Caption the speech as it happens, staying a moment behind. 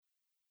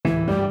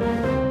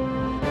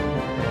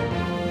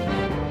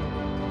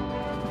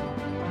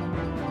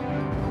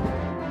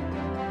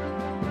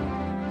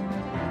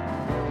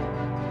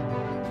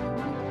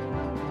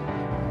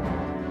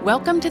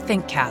Welcome to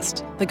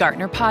ThinkCast, the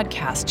Gartner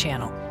podcast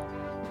channel.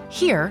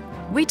 Here,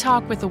 we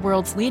talk with the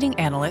world's leading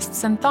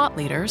analysts and thought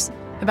leaders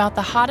about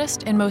the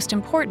hottest and most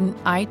important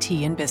IT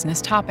and business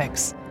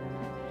topics.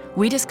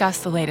 We discuss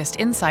the latest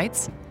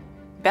insights,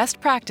 best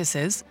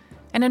practices,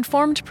 and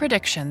informed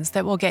predictions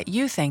that will get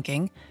you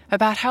thinking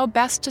about how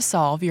best to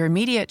solve your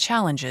immediate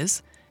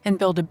challenges and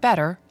build a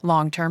better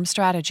long-term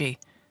strategy.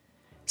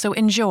 So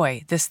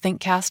enjoy this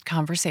ThinkCast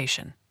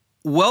conversation.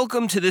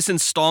 Welcome to this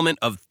installment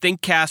of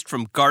ThinkCast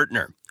from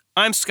Gartner.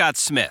 I'm Scott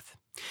Smith.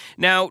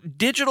 Now,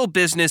 digital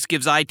business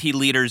gives IT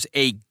leaders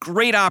a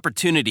great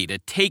opportunity to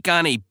take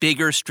on a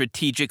bigger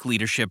strategic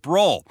leadership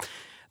role.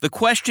 The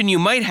question you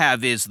might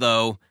have is,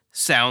 though,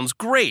 sounds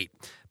great,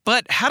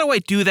 but how do I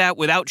do that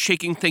without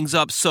shaking things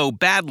up so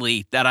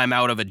badly that I'm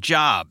out of a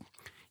job?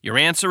 Your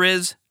answer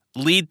is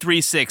Lead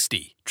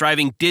 360,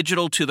 driving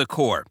digital to the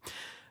core.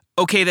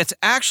 Okay, that's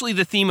actually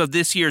the theme of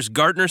this year's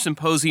Gartner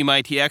Symposium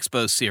IT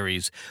Expo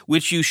series,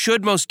 which you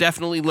should most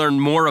definitely learn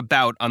more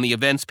about on the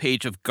events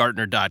page of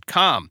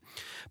Gartner.com.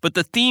 But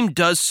the theme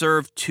does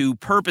serve two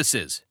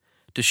purposes: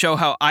 to show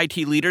how IT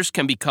leaders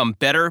can become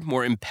better,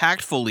 more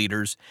impactful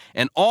leaders,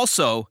 and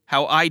also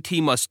how IT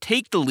must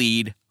take the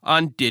lead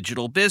on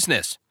digital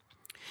business.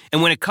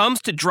 And when it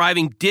comes to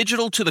driving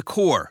digital to the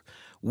core,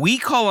 we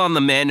call on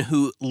the men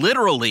who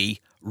literally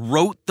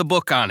wrote the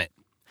book on it.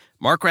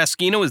 Mark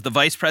Raskino is the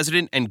Vice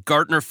President and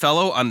Gartner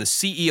Fellow on the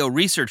CEO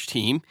Research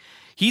Team.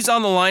 He's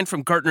on the line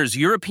from Gartner's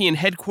European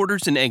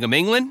headquarters in Egham,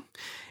 England.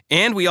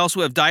 And we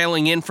also have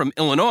dialing in from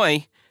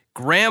Illinois,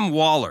 Graham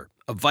Waller,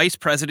 a Vice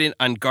President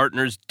on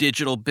Gartner's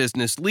Digital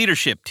Business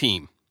Leadership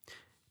Team.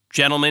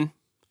 Gentlemen,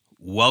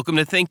 welcome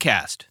to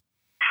ThinkCast.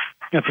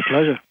 It's a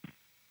pleasure.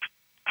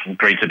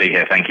 Great to be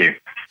here. Thank you.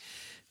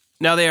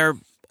 Now, they are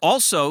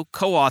also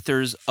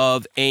co-authors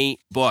of a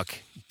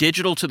book,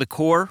 Digital to the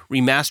Core,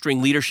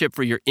 Remastering Leadership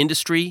for Your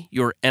Industry,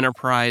 Your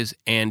Enterprise,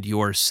 and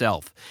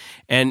Yourself.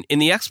 And in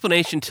the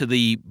explanation to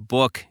the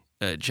book,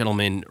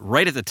 gentlemen,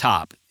 right at the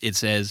top, it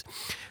says,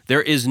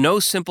 there is no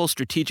simple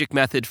strategic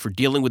method for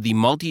dealing with the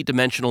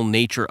multidimensional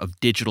nature of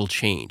digital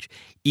change.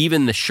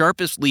 Even the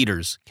sharpest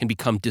leaders can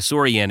become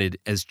disoriented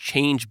as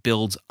change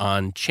builds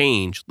on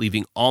change,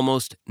 leaving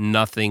almost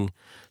nothing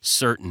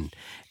certain.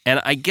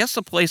 And I guess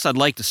the place I'd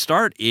like to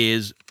start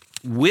is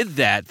with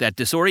that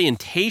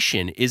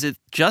disorientation. Is it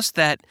just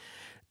that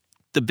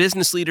the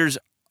business leaders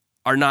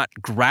are not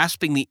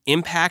grasping the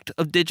impact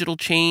of digital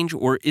change,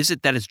 or is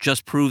it that it's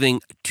just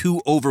proving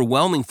too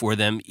overwhelming for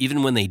them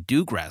even when they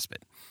do grasp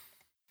it?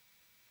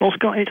 Well,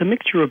 Scott, it's a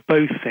mixture of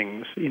both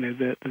things. You know,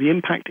 the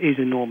impact is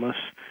enormous,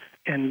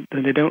 and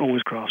they don't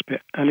always grasp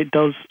it, and it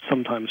does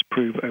sometimes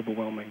prove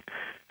overwhelming.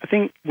 I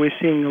think we're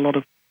seeing a lot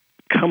of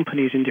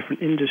companies in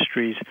different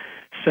industries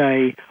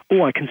say,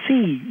 oh, I can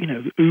see,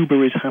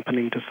 Uber is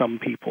happening to some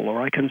people,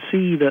 or I can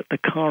see that the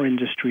car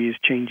industry is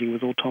changing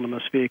with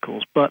autonomous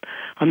vehicles, but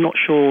I'm not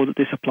sure that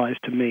this applies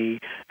to me,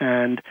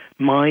 and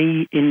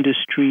my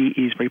industry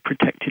is very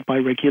protected by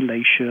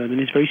regulation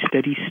and is very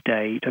steady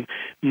state and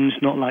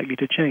is not likely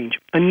to change.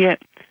 And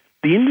yet,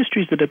 the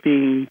industries that are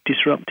being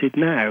disrupted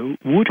now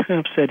would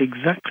have said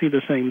exactly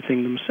the same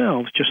thing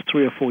themselves just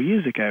 3 or 4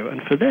 years ago,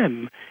 and for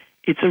them,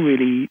 it's a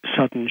really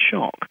sudden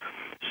shock.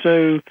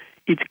 So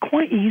it's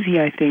quite easy,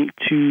 I think,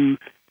 to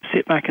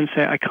sit back and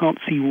say, I can't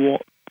see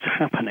what's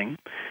happening.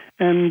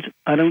 And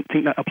I don't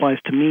think that applies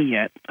to me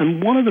yet.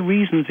 And one of the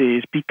reasons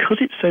is because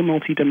it's so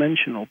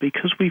multidimensional,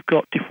 because we've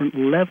got different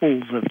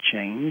levels of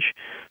change,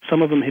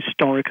 some of them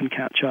historic and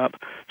catch up,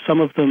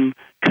 some of them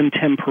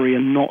contemporary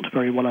and not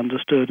very well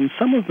understood, and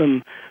some of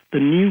them, the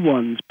new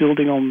ones,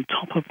 building on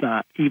top of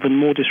that, even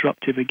more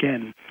disruptive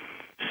again.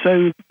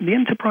 So the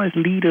enterprise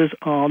leaders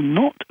are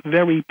not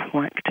very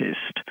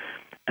practiced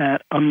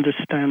at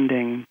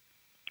understanding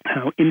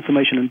how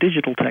information and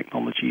digital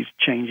technologies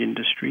change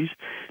industries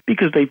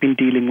because they've been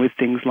dealing with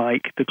things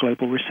like the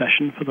global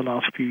recession for the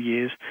last few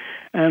years.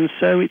 And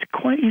so it's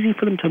quite easy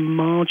for them to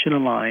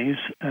marginalize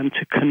and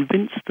to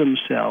convince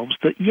themselves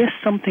that, yes,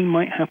 something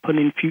might happen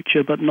in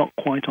future, but not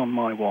quite on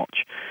my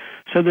watch.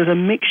 So there's a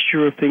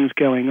mixture of things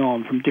going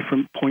on from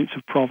different points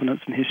of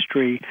provenance and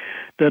history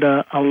that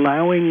are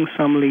allowing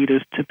some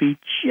leaders to be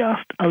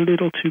just a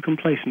little too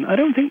complacent. I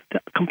don't think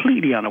they're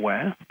completely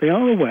unaware. They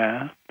are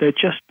aware. They're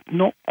just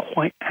not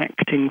quite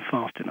acting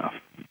fast enough.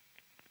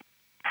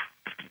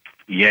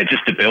 Yeah,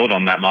 just to build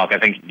on that, Mark, I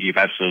think you've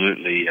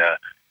absolutely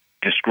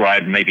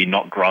described maybe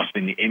not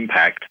grasping the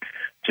impact.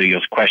 To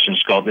your question,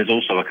 Scott, there's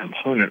also a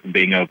component of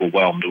being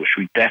overwhelmed, which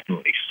we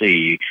definitely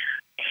see.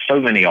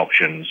 So many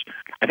options.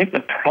 I think the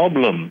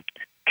problem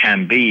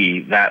can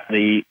be that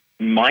the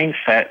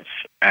mindsets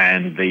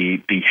and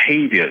the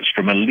behaviors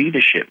from a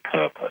leadership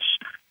purpose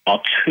are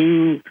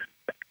too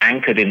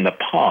anchored in the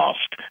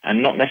past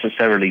and not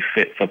necessarily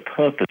fit for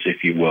purpose,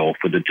 if you will,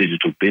 for the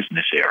digital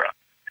business era.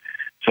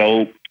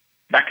 So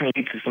that can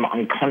lead to some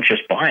unconscious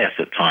bias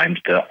at times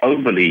to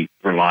overly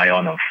rely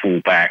on and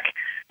fall back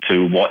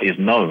to what is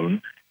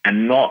known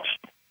and not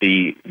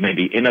be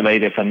maybe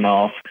innovative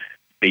enough,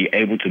 be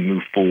able to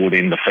move forward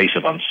in the face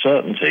of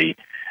uncertainty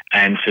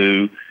and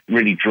to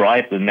really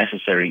drive the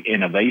necessary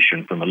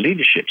innovation from a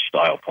leadership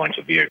style point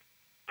of view.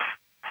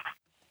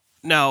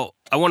 Now,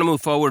 I want to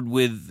move forward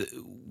with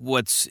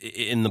what's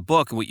in the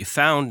book and what you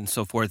found and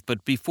so forth.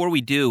 But before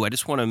we do, I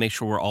just want to make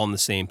sure we're all on the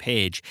same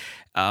page.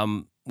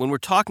 When we're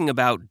talking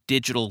about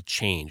digital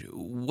change,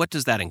 what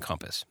does that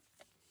encompass?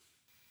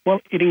 Well,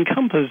 it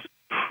encompasses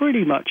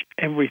pretty much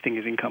everything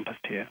is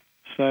encompassed here.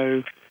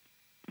 So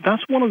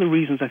that's one of the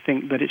reasons I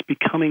think that it's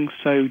becoming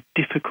so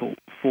difficult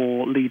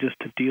for leaders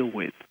to deal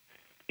with.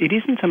 It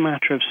isn't a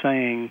matter of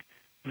saying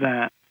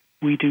that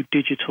we do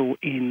digital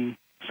in,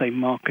 say,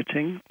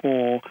 marketing,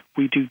 or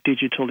we do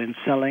digital in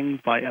selling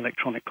by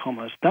electronic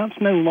commerce. That's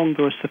no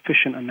longer a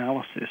sufficient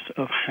analysis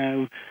of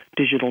how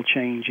digital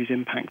change is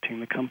impacting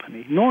the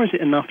company. Nor is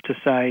it enough to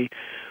say,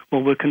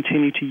 well, we'll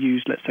continue to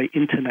use, let's say,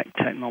 internet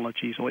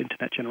technologies or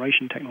internet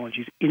generation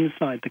technologies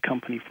inside the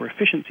company for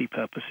efficiency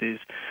purposes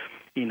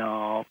in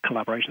our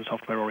collaboration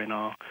software or in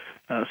our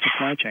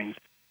supply chains.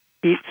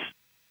 It's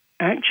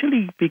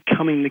actually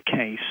becoming the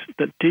case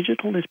that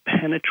digital is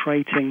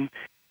penetrating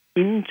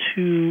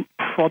into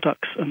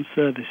products and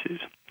services.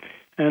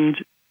 And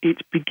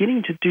it's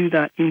beginning to do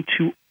that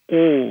into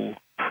all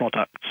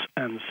products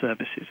and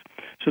services.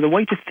 So the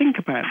way to think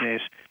about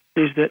this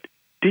is that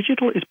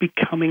digital is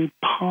becoming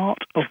part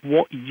of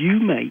what you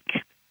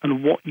make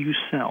and what you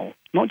sell.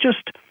 Not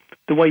just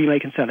the way you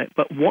make and sell it,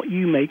 but what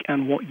you make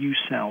and what you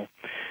sell.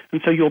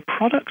 And so your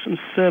products and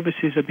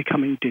services are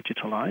becoming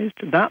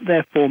digitalized. That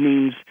therefore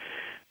means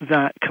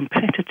that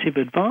competitive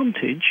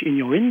advantage in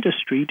your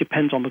industry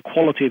depends on the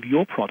quality of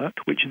your product,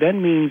 which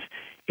then means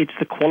it's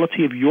the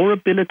quality of your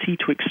ability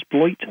to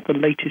exploit the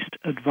latest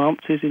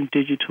advances in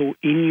digital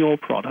in your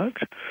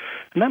product.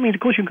 And that means,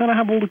 of course, you've got to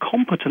have all the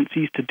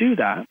competencies to do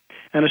that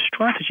and a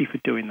strategy for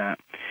doing that.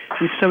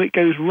 And so it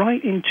goes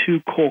right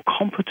into core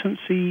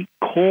competency,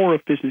 core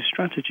of business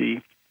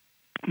strategy,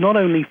 not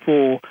only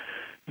for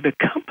the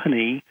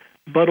company,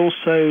 but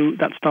also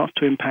that starts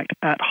to impact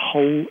at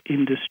whole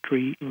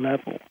industry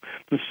level.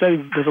 And so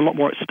there's a lot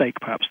more at stake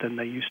perhaps than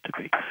there used to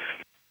be.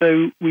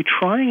 So we're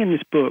trying in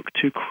this book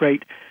to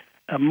create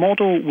a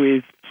model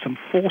with some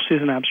forces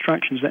and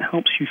abstractions that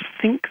helps you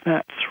think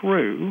that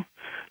through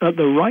at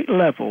the right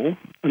level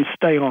and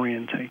stay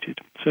orientated.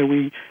 So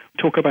we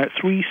talk about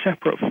three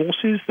separate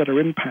forces that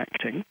are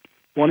impacting.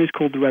 One is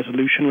called the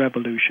resolution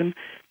revolution,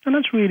 and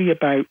that's really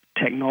about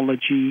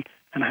technology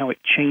and how it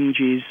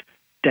changes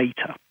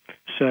data.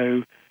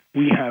 So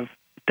we have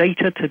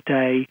data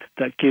today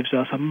that gives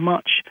us a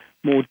much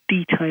more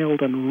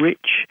detailed and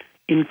rich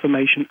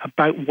information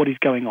about what is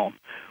going on.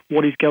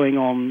 What is going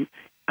on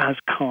as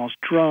cars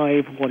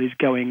drive, what is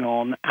going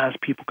on as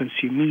people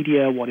consume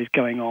media, what is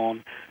going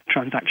on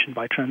transaction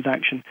by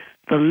transaction.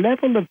 The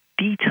level of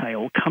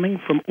detail coming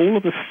from all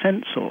of the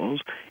sensors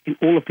in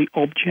all of the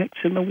objects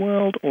in the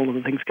world, all of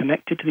the things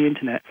connected to the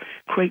internet,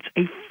 creates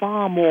a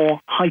far more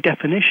high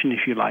definition,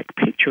 if you like,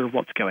 picture of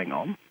what's going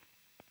on.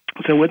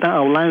 So what that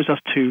allows us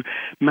to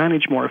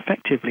manage more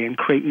effectively and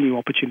create new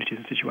opportunities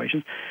and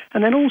situations.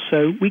 And then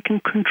also we can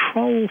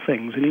control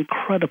things in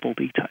incredible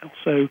detail.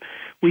 So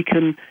we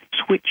can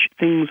switch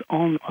things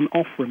on and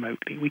off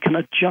remotely. We can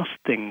adjust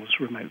things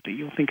remotely.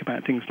 You'll think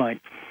about things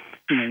like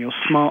your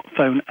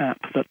smartphone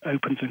app that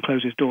opens and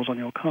closes doors on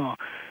your car.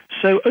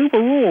 So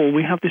overall,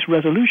 we have this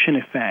resolution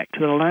effect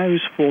that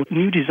allows for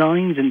new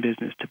designs in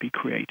business to be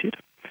created.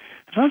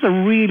 So that's a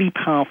really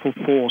powerful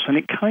force, and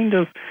it kind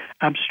of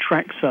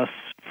abstracts us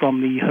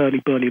from the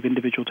hurly-burly of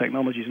individual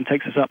technologies and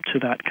takes us up to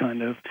that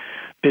kind of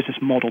business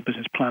model,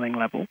 business planning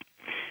level.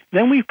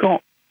 Then we've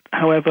got,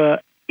 however,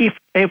 if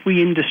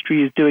every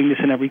industry is doing this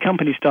and every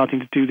company is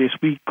starting to do this,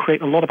 we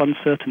create a lot of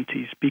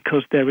uncertainties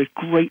because there is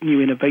great new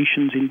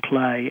innovations in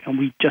play and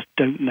we just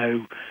don't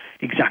know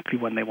exactly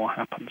when they will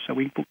happen. So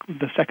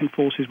the second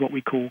force is what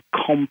we call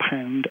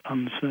compound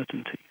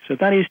uncertainty. So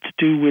that is to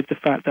do with the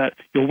fact that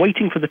you're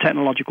waiting for the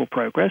technological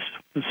progress,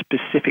 the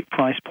specific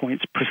price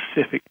points,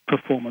 specific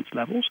performance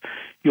levels.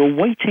 You're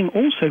waiting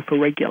also for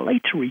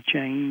regulatory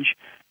change,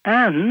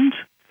 and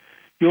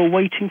you're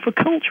waiting for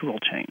cultural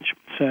change.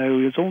 So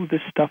there's all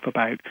this stuff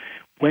about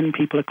when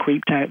people are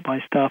creeped out by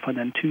stuff and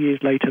then 2 years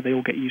later they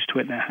all get used to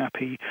it and they're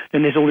happy.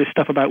 Then there's all this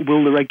stuff about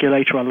will the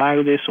regulator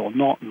allow this or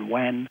not and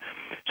when.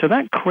 So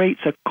that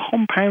creates a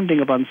compounding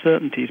of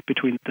uncertainties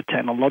between the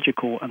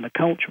technological and the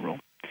cultural.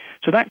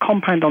 So that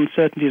compound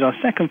uncertainty is our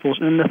second force.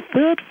 And then the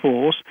third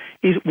force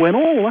is when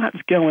all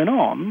that's going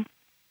on,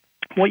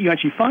 what you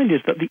actually find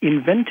is that the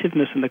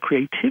inventiveness and the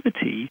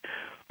creativity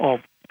of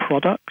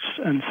products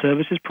and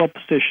services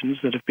propositions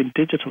that have been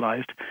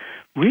digitalized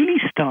really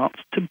starts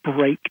to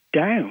break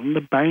down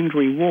the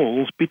boundary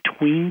walls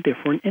between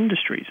different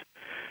industries.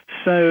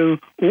 So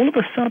all of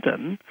a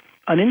sudden,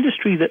 an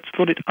industry that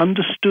thought it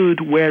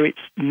understood where its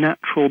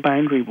natural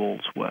boundary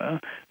walls were,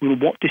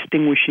 what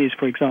distinguishes,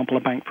 for example,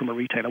 a bank from a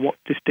retailer, what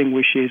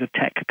distinguishes a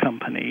tech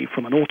company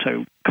from an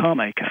auto car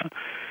maker,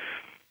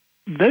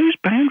 those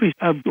boundaries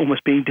are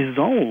almost being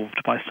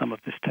dissolved by some of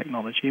this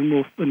technology. And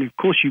of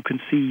course, you can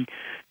see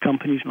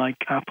companies like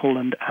Apple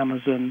and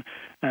Amazon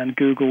and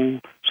Google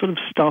sort of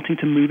starting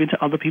to move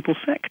into other people's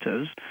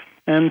sectors.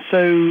 And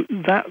so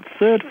that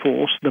third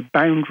force, the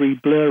boundary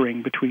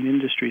blurring between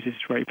industries, is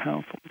very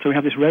powerful. So we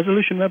have this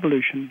resolution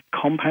revolution,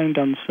 compound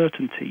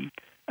uncertainty,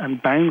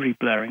 and boundary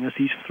blurring as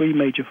these three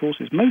major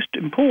forces. Most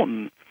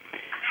important,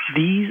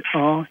 these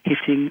are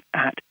hitting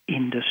at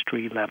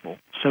industry level.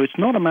 So it's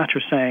not a matter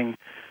of saying,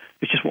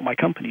 it's just what my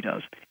company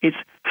does. It's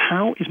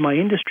how is my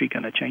industry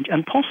going to change?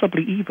 And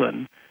possibly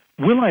even,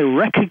 will I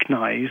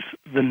recognize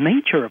the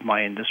nature of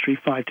my industry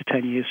 5 to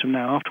 10 years from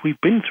now after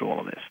we've been through all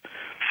of this?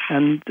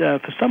 And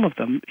for some of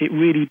them, it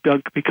really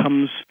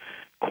becomes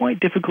quite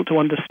difficult to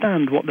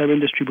understand what their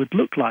industry would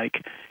look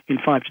like in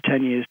 5 to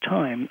 10 years'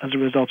 time as a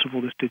result of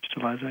all this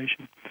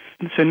digitalization.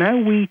 And so now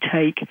we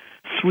take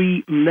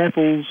three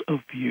levels of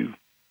view.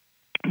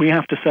 We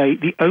have to say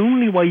the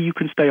only way you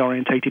can stay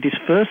orientated is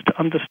first to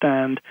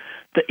understand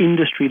the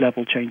industry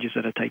level changes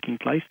that are taking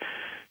place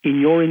in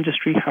your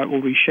industry, how it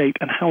will reshape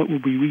and how it will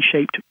be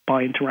reshaped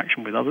by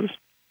interaction with others.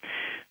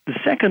 The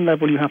second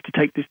level you have to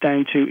take this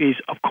down to is,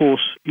 of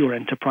course, your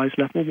enterprise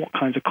level. What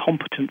kinds of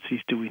competencies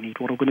do we need?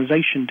 What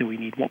organization do we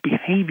need? What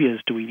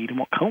behaviors do we need? And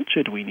what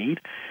culture do we need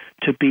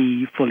to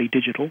be fully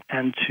digital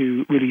and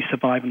to really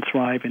survive and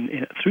thrive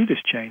through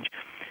this change?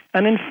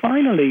 And then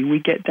finally, we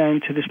get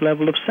down to this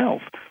level of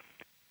self.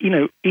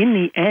 In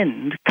the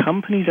end,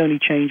 companies only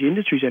change,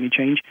 industries only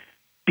change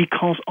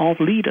because of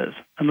leaders.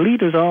 And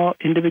leaders are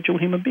individual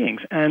human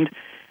beings. And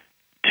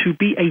to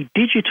be a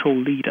digital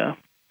leader,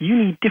 you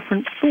need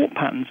different thought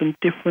patterns and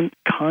different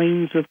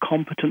kinds of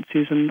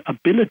competencies and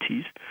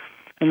abilities.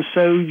 And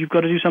so you've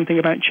got to do something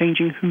about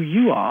changing who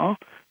you are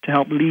to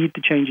help lead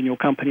the change in your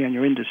company and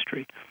your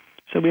industry.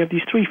 So we have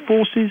these three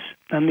forces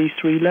and these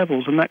three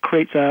levels, and that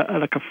creates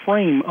a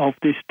frame of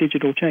this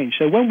digital change.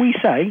 So when we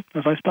say,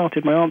 as I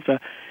started my answer,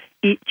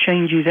 it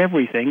changes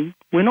everything,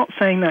 we're not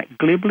saying that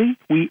glibly.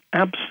 We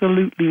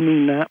absolutely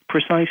mean that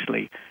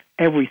precisely.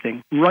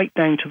 Everything, right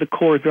down to the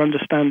core of your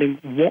understanding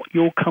what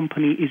your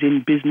company is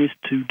in business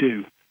to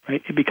do.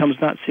 Right? It becomes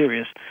that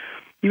serious.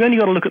 You've only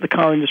got to look at the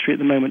car industry at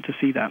the moment to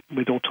see that,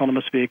 with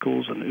autonomous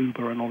vehicles and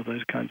Uber and all of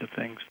those kinds of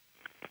things.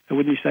 So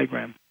wouldn't you say,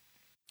 Graham?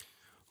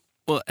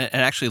 Well, and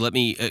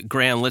actually,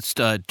 Graham, let's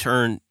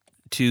turn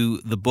to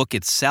the book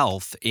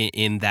itself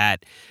in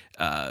that,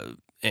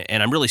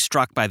 and I'm really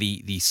struck by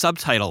the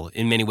subtitle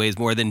in many ways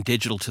more than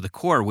Digital to the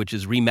Core, which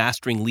is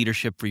Remastering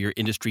Leadership for Your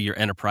Industry, Your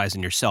Enterprise,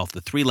 and Yourself,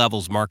 the three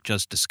levels Mark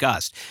just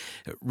discussed.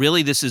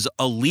 Really, this is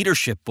a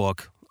leadership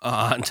book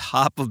on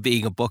top of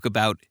being a book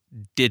about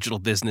digital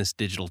business,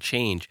 digital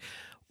change.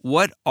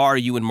 What are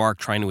you and Mark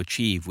trying to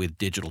achieve with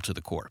Digital to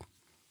the Core?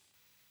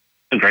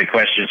 A great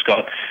question,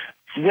 Scott.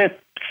 We're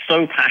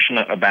so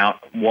passionate about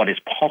what is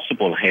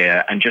possible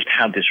here and just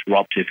how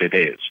disruptive it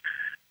is.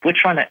 We're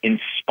trying to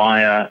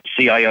inspire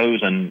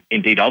CIOs and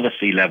indeed other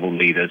C-level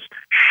leaders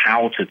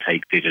how to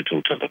take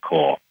digital to the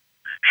core,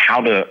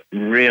 how to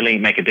really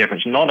make a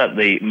difference, not at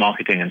the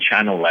marketing and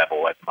channel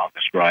level, as Mark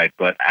described,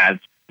 but as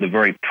the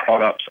very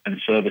products and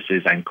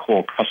services and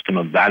core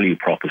customer value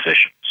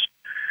propositions.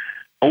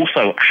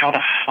 Also, how to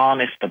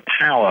harness the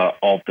power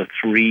of the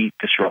three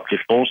disruptive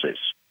forces: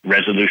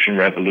 resolution,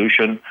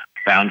 revolution,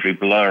 boundary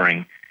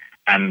blurring,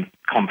 and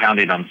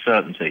compounded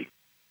uncertainty.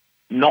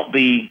 Not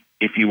be,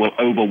 if you will,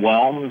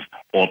 overwhelmed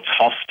or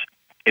tossed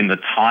in the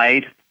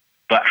tide,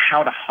 but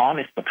how to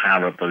harness the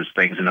power of those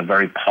things in a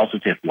very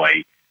positive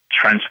way,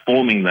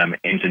 transforming them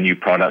into new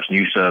products,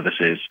 new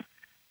services,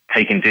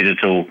 taking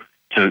digital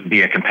to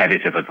be a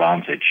competitive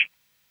advantage.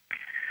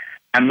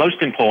 And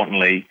most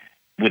importantly,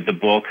 with the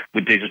book,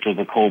 with Digital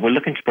to the Core, we're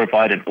looking to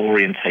provide an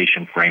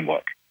orientation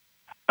framework,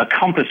 a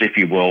compass, if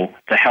you will,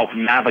 to help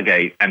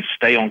navigate and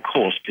stay on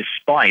course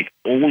despite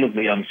all of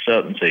the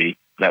uncertainty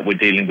that we're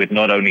dealing with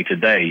not only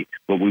today,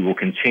 but we will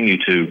continue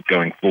to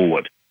going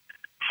forward.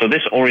 So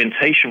this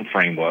orientation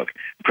framework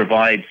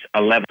provides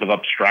a level of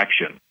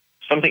abstraction,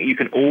 something you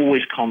can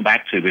always come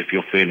back to if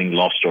you're feeling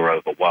lost or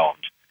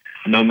overwhelmed.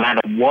 No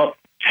matter what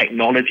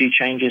technology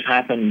changes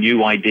happen,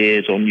 new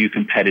ideas or new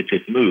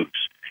competitive moves,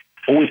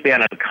 always be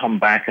able to come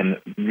back and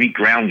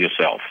reground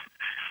yourself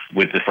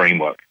with the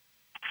framework.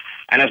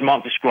 And as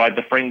Mark described,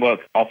 the framework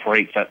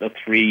operates at the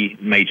three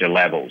major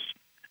levels.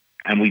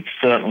 And we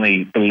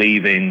certainly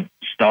believe in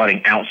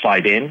starting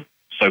outside in.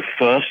 So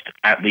first,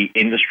 at the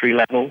industry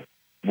level,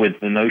 with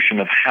the notion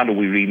of how do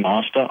we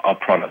remaster our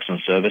products and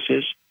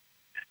services?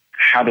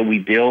 How do we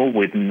deal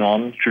with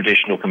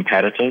non-traditional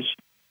competitors?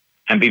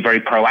 And be very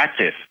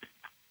proactive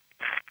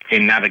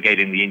in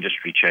navigating the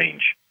industry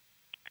change.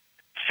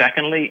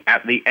 Secondly,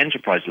 at the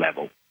enterprise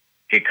level,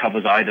 it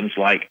covers items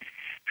like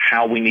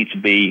how we need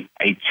to be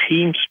a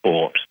team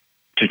sport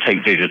to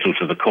take digital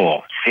to the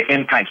core. It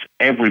impacts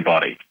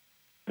everybody.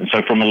 And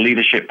so from a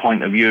leadership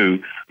point of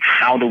view,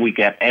 how do we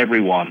get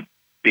everyone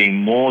being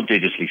more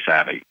digitally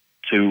savvy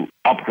to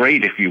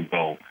upgrade, if you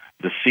will,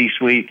 the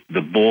C-suite,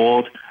 the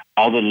board,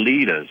 other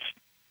leaders,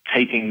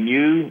 taking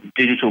new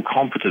digital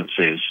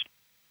competencies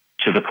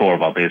to the core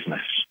of our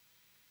business?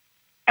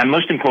 And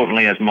most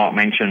importantly, as Mark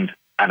mentioned,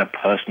 at a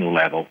personal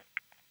level,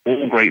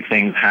 all great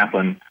things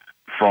happen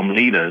from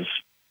leaders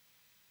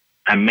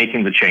and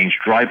making the change,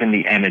 driving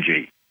the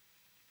energy.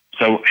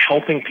 So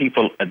helping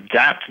people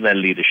adapt their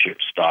leadership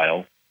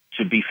style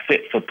to be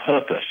fit for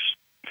purpose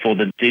for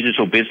the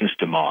digital business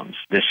demands,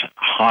 this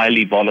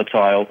highly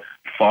volatile,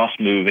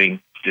 fast-moving,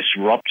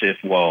 disruptive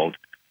world,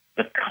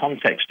 the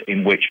context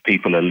in which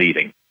people are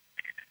leading.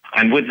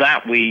 And with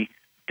that, we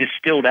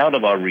distilled out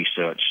of our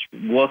research,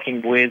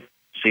 working with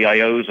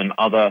CIOs and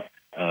other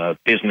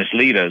business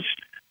leaders,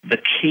 the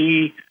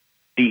key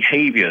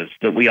behaviors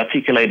that we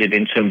articulated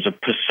in terms of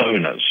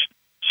personas.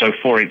 So,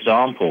 for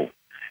example,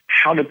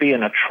 how to be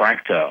an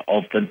attractor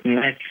of the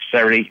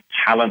necessary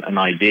talent and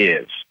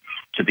ideas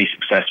to be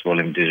successful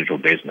in digital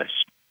business,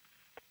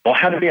 or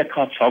how to be a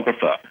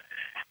cartographer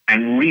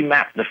and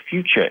remap the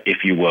future, if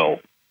you will,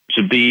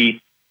 to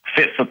be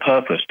fit for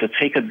purpose, to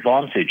take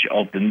advantage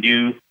of the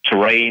new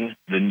terrain,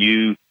 the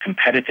new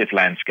competitive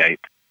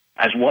landscape,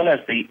 as well as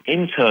the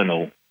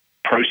internal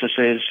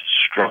processes,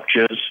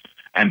 structures,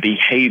 and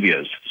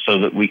behaviors so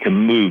that we can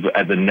move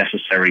at the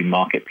necessary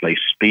marketplace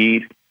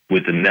speed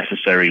with the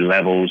necessary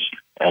levels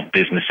of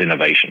business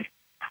innovation.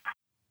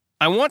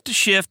 I want to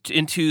shift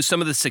into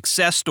some of the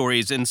success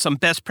stories and some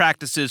best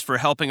practices for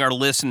helping our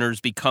listeners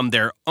become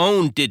their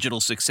own digital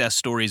success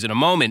stories in a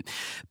moment.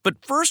 But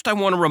first, I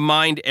want to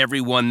remind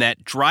everyone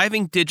that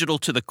driving digital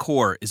to the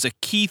core is a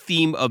key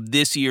theme of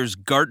this year's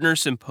Gartner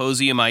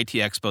Symposium IT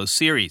Expo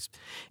series.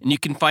 And you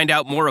can find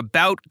out more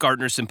about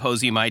Gartner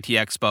Symposium IT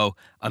Expo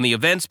on the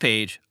events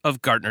page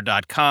of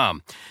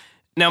Gartner.com.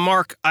 Now,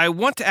 Mark, I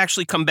want to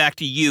actually come back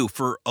to you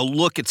for a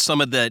look at some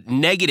of the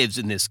negatives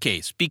in this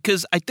case,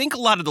 because I think a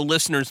lot of the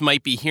listeners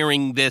might be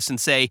hearing this and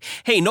say,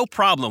 hey, no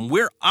problem,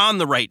 we're on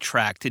the right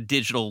track to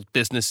digital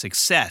business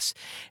success.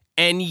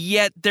 And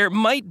yet there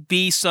might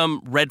be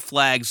some red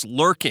flags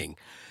lurking.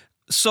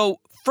 So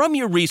from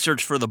your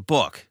research for the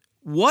book,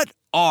 what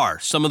are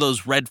some of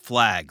those red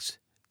flags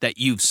that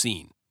you've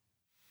seen?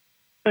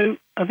 So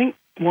I think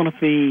one of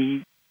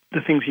the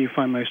things you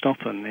find most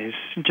often is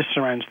just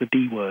surrounds the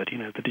D word,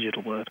 the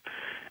digital word.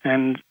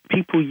 And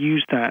people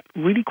use that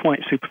really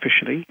quite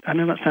superficially. I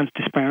know that sounds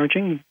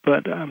disparaging,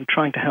 but I'm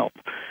trying to help.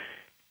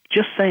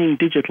 Just saying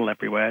digital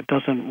everywhere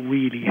doesn't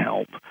really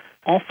help.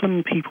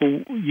 Often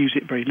people use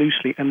it very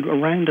loosely, and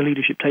around a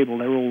leadership table,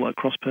 they're all at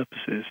cross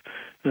purposes.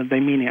 They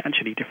mean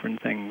actually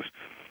different things.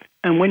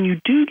 And when you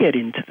do get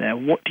into there,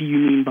 what do you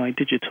mean by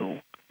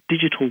digital?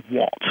 Digital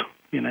what?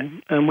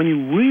 And when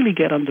you really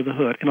get under the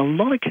hood, in a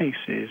lot of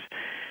cases,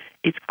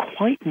 it's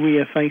quite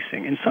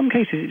rear-facing. In some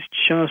cases, it's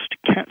just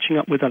catching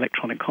up with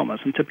electronic commerce.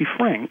 And to be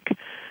frank,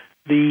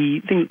 the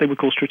thing that they would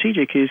call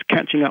strategic is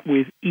catching up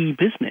with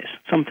e-business,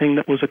 something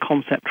that was a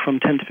concept from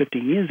 10 to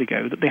 15 years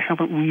ago that they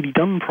haven't really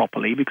done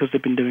properly because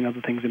they've been doing other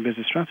things in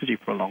business strategy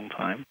for a long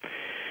time.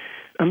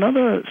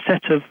 Another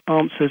set of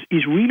answers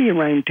is really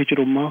around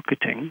digital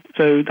marketing.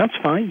 So that's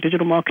fine.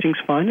 Digital marketing's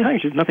fine.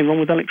 There's nothing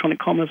wrong with electronic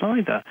commerce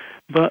either.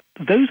 But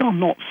those are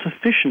not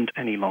sufficient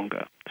any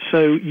longer.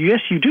 So yes,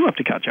 you do have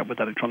to catch up with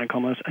electronic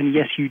commerce, and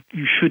yes, you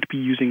should be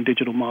using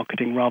digital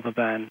marketing rather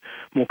than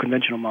more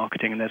conventional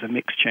marketing, and there's a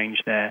mix change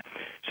there.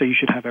 So you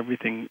should have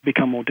everything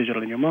become more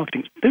digital in your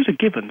marketing. Those are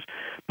givens,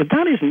 but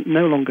that isn't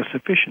no longer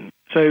sufficient.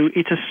 So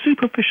it's a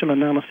superficial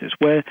analysis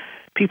where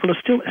people are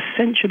still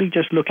essentially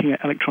just looking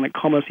at electronic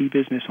commerce,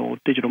 e-business, or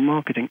digital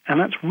marketing, and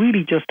that's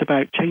really just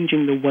about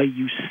changing the way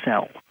you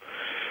sell.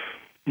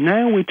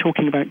 Now we're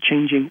talking about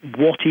changing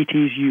what it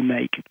is you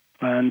make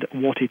and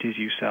what it is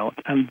you sell,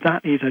 and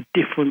that is a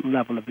different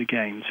level of the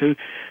game. So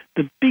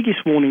the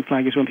biggest warning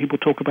flag is when people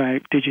talk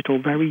about digital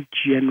very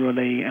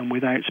generally and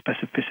without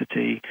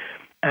specificity,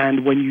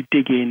 and when you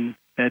dig in,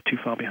 they're too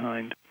far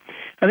behind.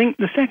 I think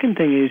the second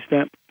thing is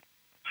that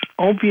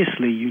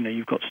obviously,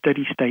 you've got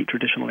steady state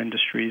traditional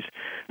industries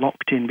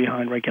locked in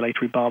behind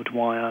regulatory barbed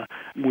wire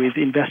with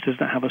investors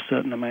that have a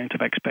certain amount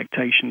of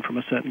expectation from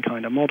a certain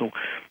kind of model.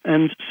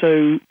 And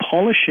so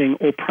polishing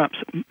or perhaps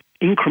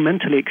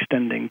incrementally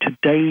extending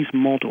today's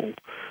model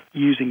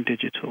using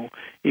digital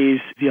is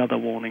the other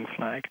warning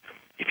flag.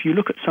 If you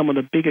look at some of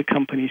the bigger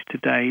companies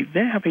today,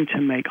 they're having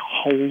to make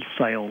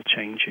wholesale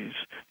changes,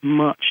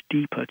 much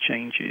deeper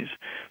changes.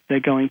 They're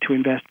going to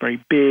invest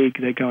very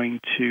big. They're going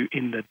to,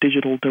 in the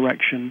digital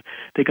direction,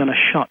 they're going to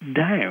shut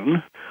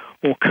down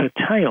or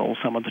curtail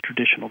some of the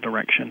traditional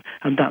direction,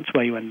 and that's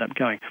where you end up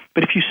going.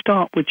 But if you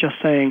start with just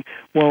saying,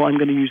 well, I'm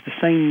going to use the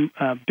same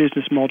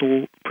business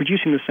model,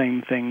 producing the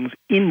same things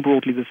in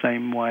broadly the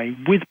same way,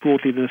 with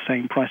broadly the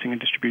same pricing and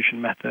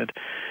distribution method,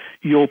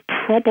 you're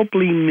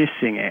probably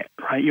missing it,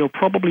 right? You're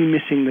probably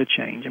missing the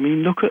change. I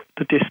mean, look at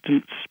the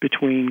distance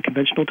between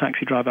conventional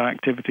taxi driver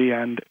activity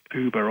and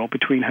Uber, or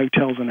between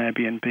hotels and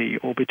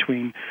Airbnb, or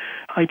between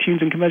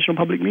iTunes and conventional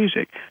public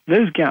music.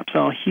 Those gaps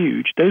are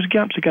huge. Those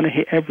gaps are going to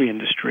hit every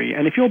industry.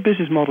 And if your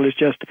business model is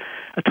just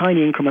a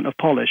tiny increment of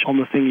polish on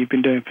the thing you've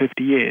been doing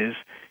 50 years,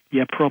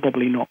 you're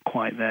probably not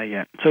quite there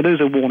yet. So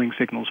those are warning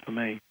signals for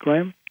me.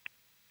 Graham?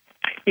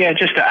 Yeah,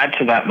 just to add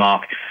to that,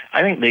 Mark,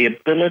 I think the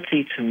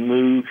ability to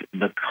move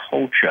the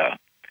culture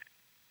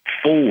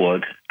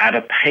forward at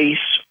a pace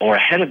or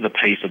ahead of the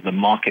pace of the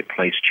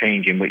marketplace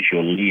change in which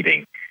you're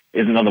leading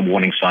is another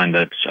warning sign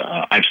that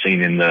I've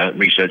seen in the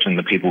research and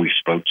the people we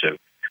spoke to.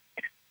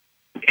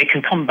 It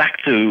can come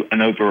back to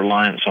an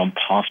over-reliance on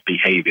past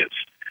behaviors.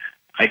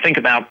 I think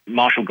about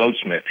Marshall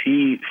Goldsmith.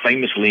 He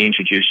famously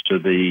introduced to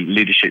the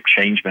leadership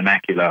change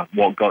vernacular,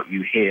 what got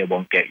you here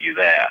won't get you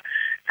there.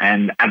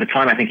 And at the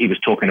time, I think he was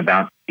talking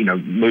about,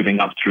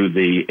 moving up through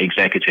the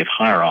executive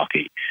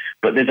hierarchy.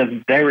 But there's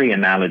a very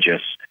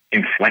analogous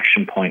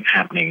inflection point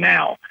happening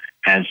now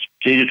as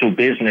digital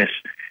business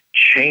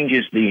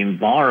changes the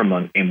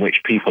environment in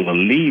which people are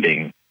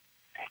leading.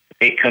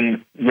 It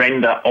can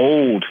render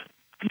old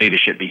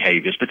leadership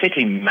behaviors,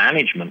 particularly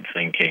management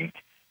thinking,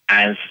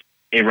 as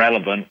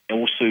irrelevant,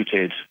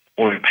 ill-suited,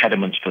 or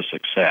impediments for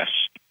success.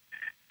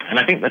 And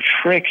I think the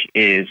trick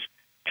is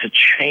to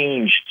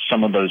change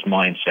some of those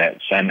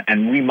mindsets and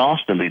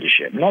remaster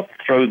leadership, not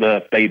throw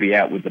the baby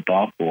out with the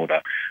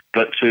bathwater,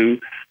 but to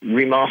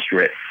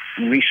remaster it,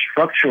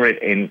 restructure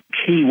it in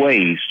key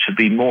ways to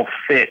be more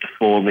fit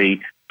for the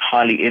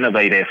highly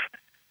innovative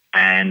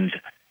and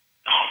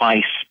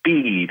high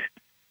speed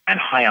and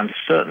high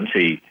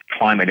uncertainty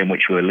climate in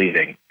which we're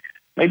leading.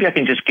 Maybe I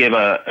can just give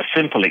a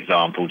simple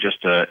example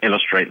just to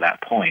illustrate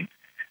that point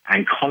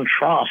and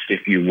contrast,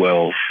 if you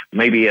will,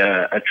 maybe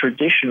a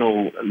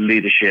traditional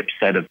leadership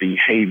set of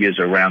behaviors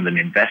around an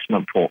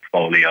investment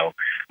portfolio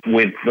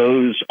with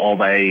those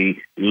of a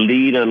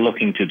leader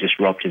looking to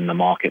disrupt in the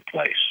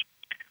marketplace.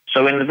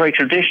 So in the very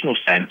traditional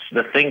sense,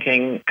 the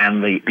thinking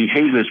and the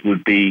behaviors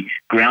would be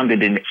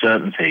grounded in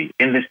certainty,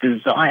 in this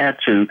desire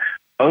to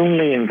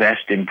only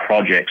invest in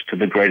projects to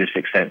the greatest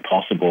extent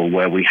possible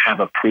where we have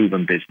a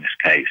proven business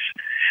case.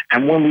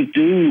 And when we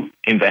do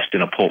invest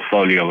in a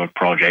portfolio of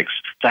projects,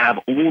 to have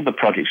all the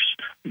projects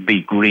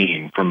be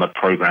green from a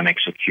program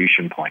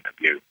execution point of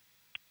view.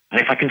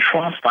 And if I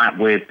contrast that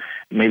with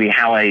maybe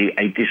how a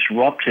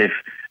disruptive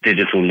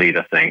digital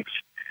leader thinks,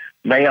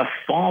 they are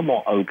far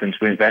more open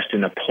to invest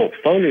in a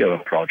portfolio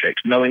of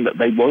projects, knowing that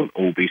they won't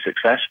all be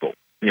successful.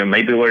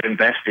 Maybe we'll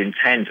invest in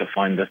 10 to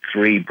find the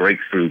 3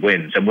 breakthrough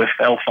wins, and we'll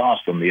fail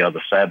fast on the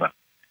other 7.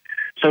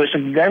 So it's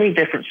a very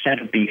different set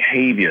of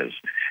behaviors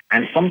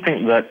and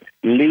something that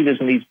leaders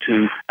need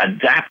to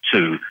adapt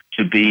to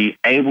be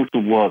able to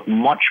work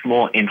much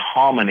more in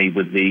harmony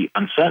with the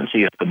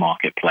uncertainty of the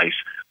marketplace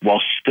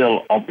while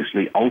still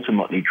obviously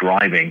ultimately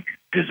driving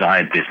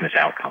desired business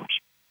outcomes.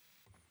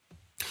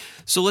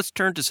 So let's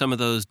turn to some of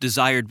those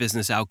desired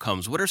business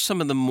outcomes. What are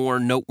some of the more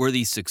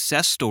noteworthy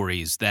success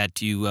stories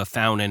that you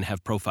found and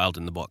have profiled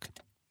in the book?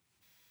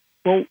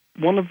 Well,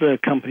 one of the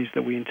companies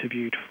that we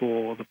interviewed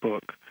for the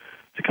book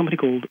is a company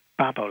called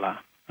Babolat,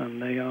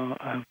 and they are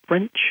a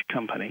French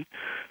company.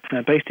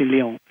 They're based in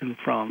Lyon in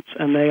France,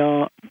 and they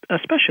are a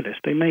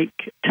specialist. They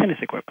make tennis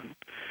equipment.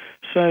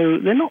 So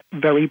they're not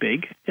very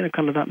big,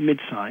 kind of that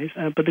mid-size,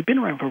 but they've been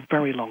around for a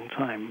very long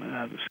time,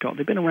 Scott.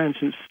 They've been around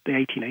since the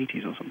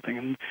 1880s or something.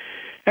 And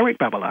Eric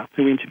Babolat,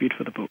 who we interviewed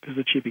for the book, is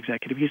the chief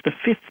executive. He's the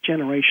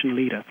 5th-generation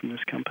leader from this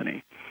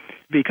company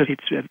because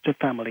it's a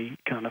family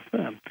kind of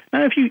firm.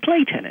 Now, if you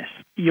play tennis,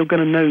 you're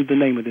going to know the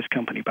name of this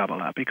company,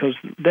 Babolat, because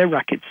their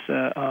rackets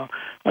are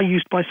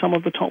used by some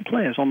of the top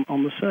players on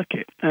the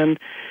circuit.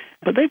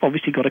 But they've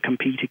obviously got to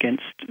compete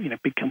against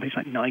big companies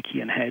like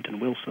Nike and Head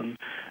and Wilson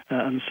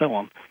and so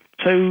on.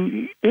 So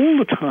all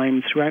the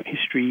time throughout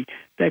history,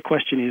 their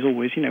question is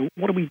always,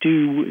 what do we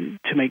do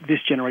to make this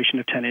generation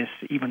of tennis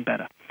even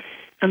better?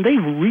 And they've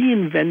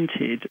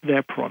reinvented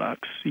their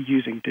products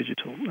using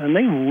digital, and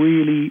they've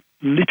really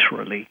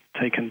literally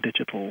taken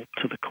digital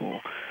to the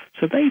core.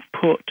 So they've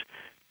put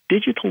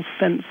digital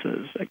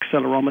sensors,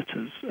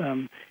 accelerometers,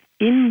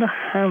 in the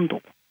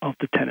handle of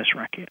the tennis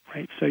racket,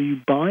 right? So you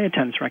buy a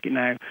tennis racket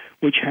now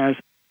which has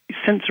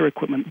sensor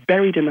equipment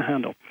buried in the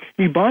handle.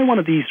 You buy one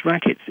of these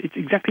rackets, it's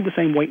exactly the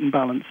same weight and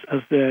balance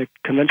as the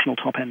conventional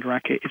top-end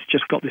racket. It's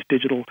just got this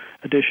digital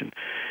addition.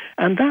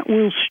 And that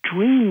will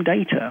stream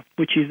data,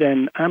 which is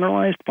then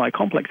analyzed by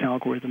complex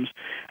algorithms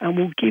and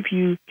will give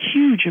you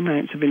huge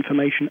amounts of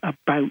information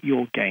about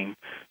your game.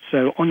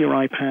 So on your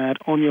iPad,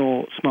 on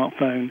your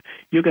smartphone,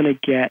 you're going to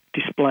get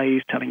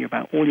displays telling you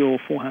about all your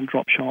forehand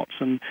drop shots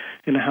and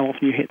how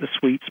often you hit the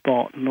sweet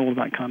spot and all of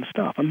that kind of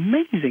stuff.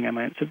 Amazing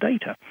amounts of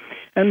data.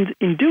 And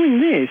in doing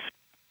this,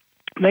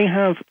 they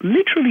have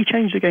literally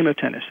changed the game of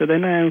tennis. So they're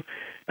now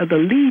at the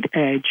lead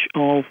edge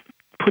of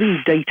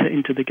putting data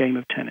into the game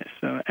of tennis.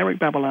 So Eric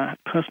Babolat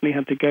personally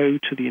had to go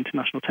to the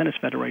International Tennis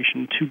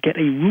Federation to get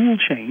a rule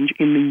change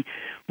in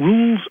the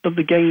rules of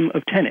the game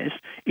of tennis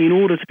in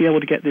order to be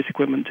able to get this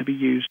equipment to be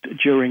used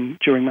during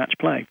match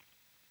play.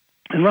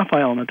 And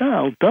Rafael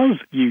Nadal does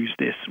use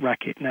this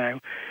racket now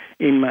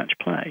in match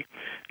play.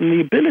 And the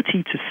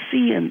ability to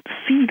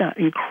see that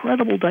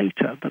incredible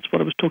data, that's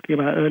what I was talking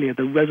about earlier,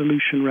 the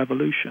resolution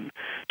revolution,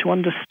 to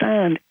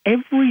understand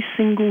every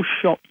single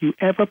shot you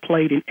ever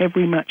played in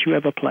every match you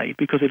ever played,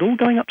 because it's all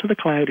going up to the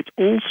cloud, it's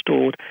all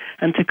stored,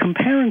 and to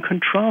compare and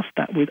contrast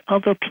that with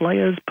other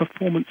players'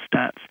 performance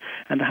stats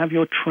and to have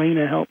your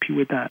trainer help you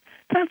with that,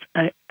 that's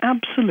an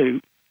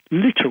absolute,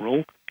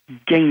 literal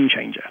game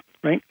changer,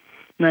 right?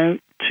 Now,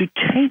 to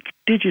take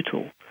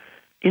digital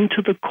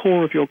into the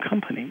core of your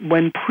company,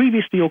 when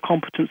previously your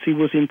competency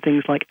was in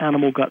things like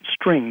animal gut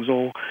strings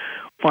or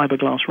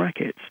fiberglass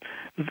rackets,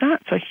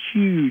 that's a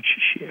huge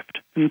shift.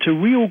 And to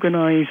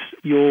reorganize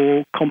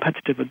your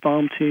competitive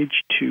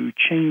advantage, to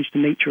change the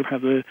nature of how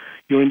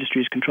your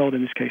industry is controlled,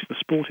 in this case the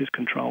sport is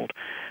controlled,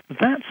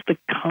 that's the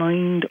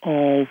kind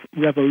of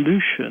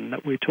revolution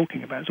that we're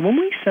talking about. So when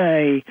we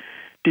say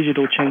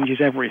digital changes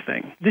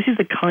everything, this is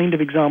the kind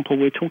of example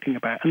we're talking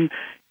about. And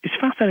it's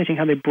fascinating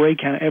how they break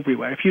out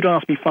everywhere. If you'd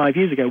asked me 5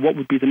 years ago what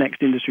would be the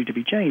next industry to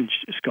be changed,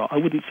 Scott, I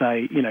wouldn't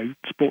say,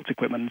 sports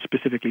equipment and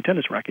specifically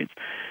tennis rackets.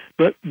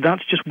 But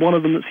that's just one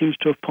of them that seems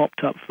to have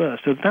popped up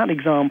first. So that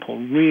example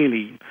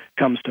really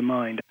comes to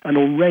mind. And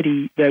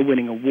already they're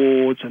winning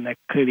awards and they're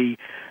clearly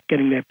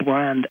getting their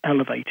brand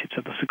elevated.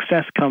 So the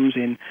success comes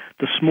in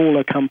the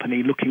smaller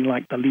company looking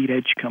like the lead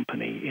edge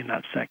company in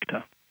that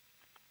sector.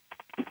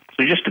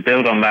 So just to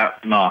build on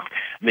that, Mark,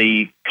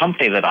 the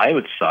company that I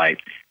would cite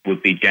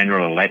would be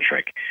General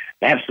Electric.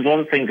 They have a lot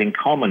of things in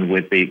common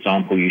with the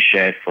example you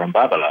shared from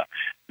Babala.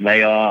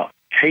 They are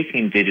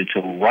taking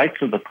digital right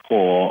to the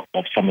core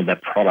of some of their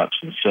products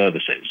and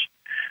services.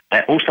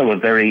 They're also a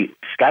very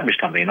established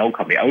company, an old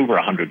company, over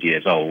 100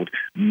 years old,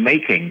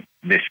 making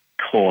this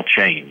core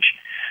change.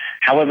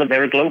 However,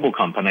 they're a global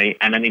company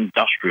and an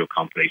industrial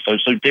company, so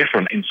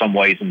different in some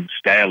ways in the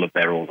scale of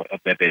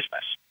their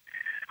business.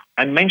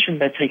 I mentioned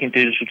they're taking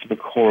digital to the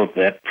core of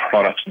their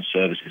products and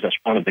services. That's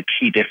one of the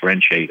key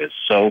differentiators.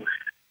 So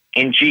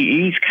in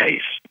GE's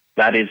case,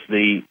 that is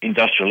the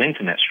industrial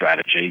internet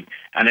strategy.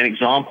 And an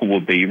example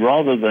would be,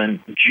 rather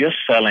than just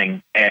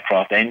selling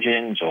aircraft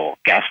engines or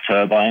gas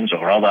turbines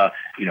or other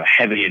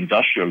heavy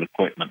industrial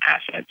equipment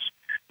assets,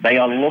 they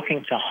are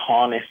looking to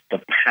harness the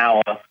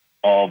power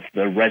of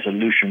the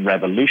resolution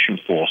revolution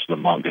force that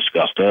Mark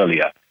discussed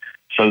earlier.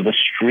 So the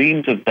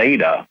streams of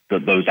data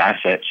that those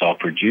assets are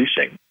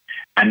producing,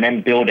 and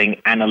then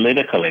building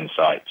analytical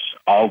insights,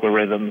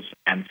 algorithms,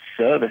 and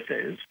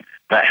services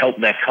that help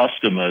their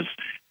customers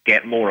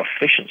get more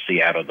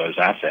efficiency out of those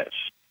assets.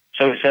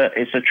 So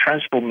it's a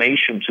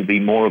transformation to be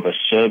more of a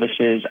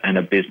services and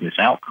a business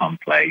outcome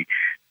play,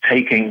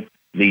 taking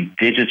the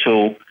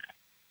digital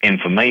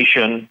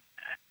information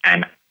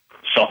and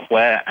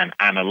software and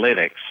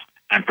analytics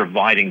and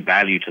providing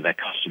value to their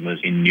customers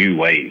in new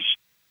ways.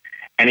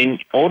 And in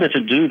order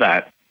to do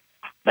that,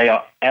 they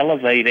are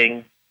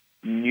elevating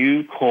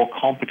new core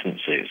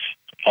competencies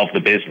of the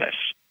business,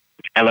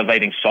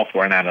 elevating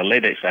software and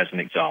analytics as an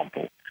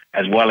example,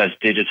 as well as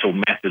digital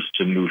methods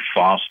to move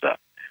faster.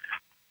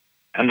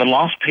 And the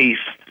last piece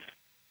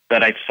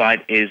that I'd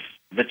cite is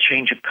the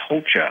change of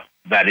culture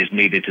that is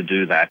needed to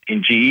do that.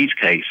 In GE's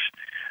case,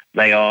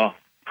 they are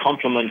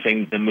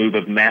complementing the move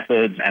of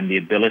methods and the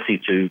ability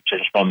to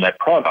transform their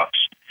products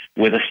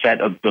with a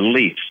set of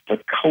beliefs, the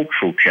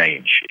cultural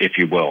change, if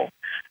you will,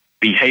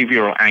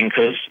 behavioral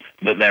anchors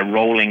that they're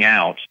rolling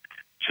out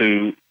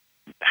to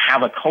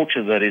have a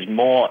culture that is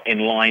more in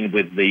line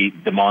with the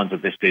demands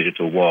of this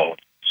digital world.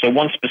 So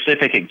one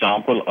specific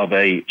example of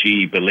a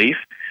GE belief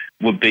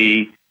would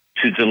be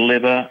to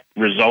deliver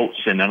results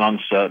in an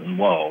uncertain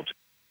world,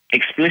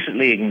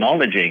 explicitly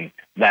acknowledging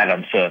that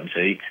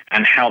uncertainty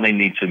and how they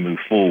need to move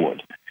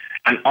forward.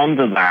 And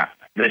under that,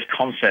 there's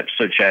concepts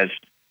such as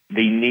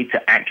the need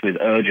to act with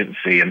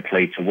urgency and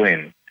play to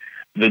win,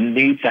 the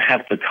need to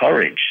have the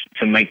courage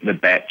to make the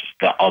bets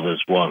that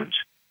others won't.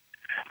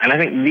 And I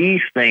think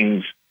these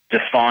things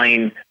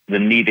define the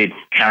needed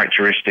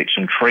characteristics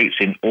and traits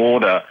in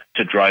order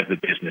to drive the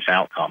business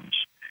outcomes.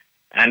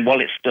 And while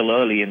it's still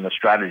early in the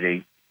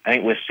strategy, I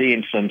think we're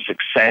seeing some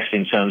success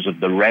in terms of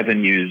the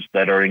revenues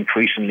that are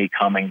increasingly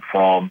coming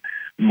from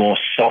more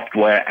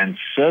software and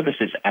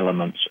services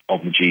elements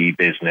of the GE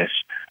business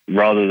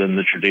rather than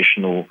the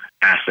traditional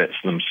assets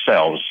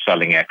themselves,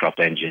 selling aircraft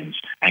engines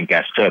and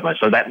gas turbines.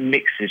 So that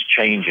mix is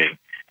changing,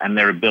 and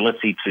their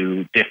ability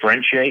to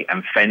differentiate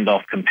and fend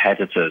off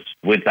competitors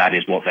with that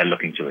is what they're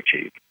looking to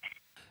achieve.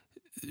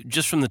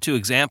 Just from the two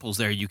examples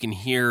there, you can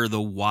hear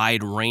the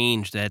wide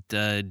range that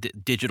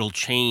digital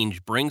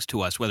change brings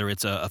to us, whether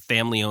it's a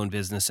family-owned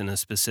business in a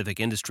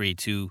specific industry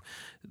to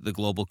the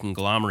global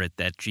conglomerate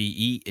that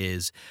GE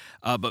is.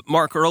 But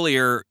Mark,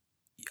 earlier,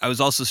 I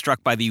was also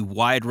struck by the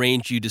wide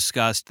range you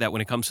discussed that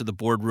when it comes to the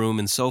boardroom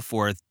and so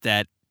forth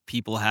that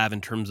people have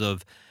in terms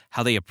of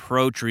how they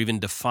approach or even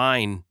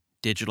define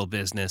digital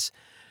business.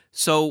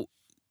 So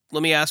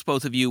let me ask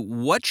both of you,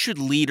 what should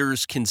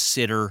leaders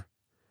consider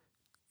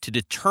to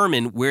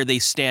determine where they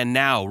stand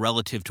now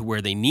relative to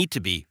where they need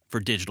to be for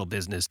digital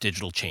business,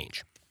 digital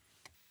change?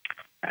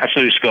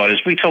 Absolutely, Scott. As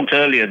we talked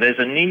earlier, there's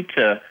a need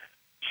to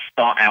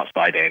start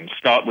outside in,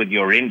 start with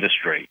your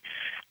industry.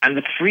 And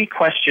the three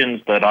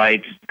questions that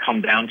I'd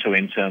come down to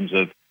in terms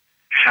of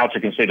how to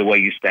consider where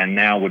you stand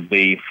now would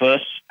be,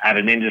 first, at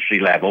an industry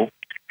level,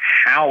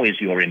 how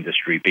is your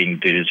industry being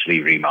digitally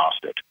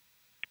remastered?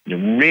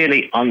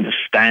 Really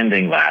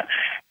understanding that.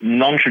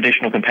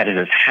 Non-traditional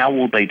competitors, how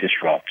will they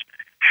disrupt?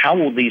 How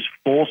will these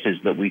forces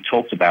that we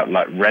talked about,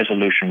 like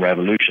resolution,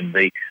 revolution,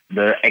 the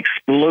the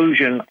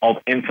explosion of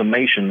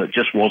information that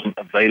just wasn't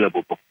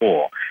available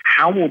before.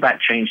 How will that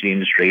change the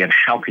industry, and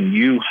how can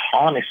you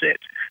harness it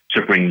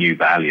to bring new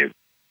value?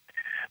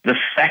 The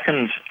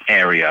second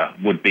area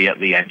would be at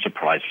the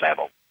enterprise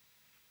level,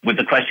 with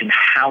the question,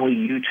 how are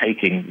you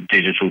taking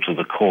digital to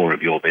the core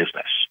of your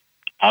business?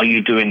 Are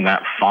you doing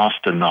that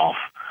fast enough?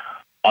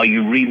 Are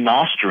you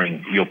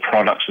remastering your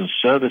products and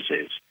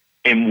services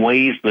in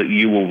ways that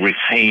you will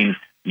retain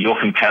your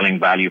compelling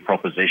value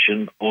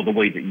proposition or the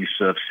way that you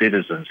serve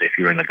citizens if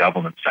you're in the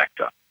government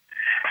sector?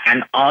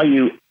 And are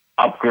you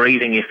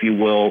upgrading, if you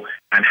will,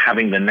 and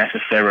having the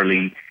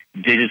necessarily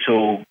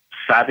digital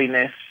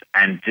savviness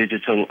and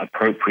digital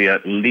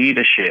appropriate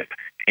leadership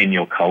in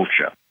your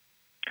culture?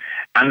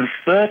 And the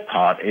third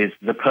part is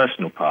the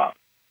personal part.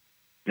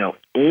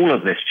 All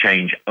of this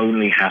change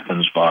only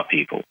happens via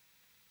people,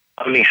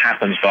 only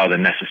happens via the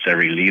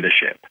necessary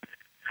leadership.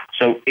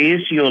 So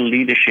is your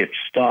leadership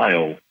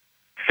style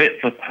fit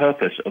for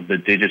purpose of the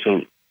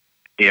digital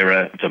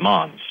era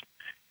demands?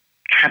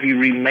 Have you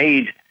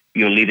remade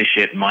your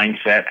leadership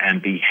mindset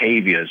and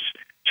behaviors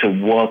to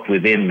work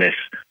within this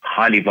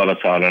highly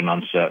volatile and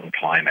uncertain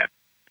climate?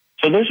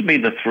 So those would be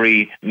the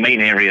three main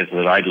areas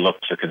that I'd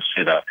look to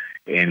consider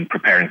in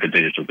preparing for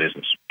digital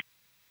business.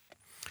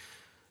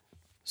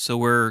 So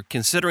we're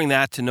considering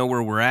that to know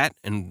where we're at,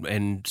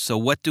 and so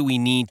what do we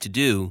need to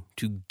do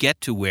to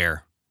get to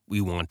where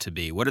we want to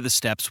be? What are the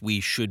steps we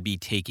should be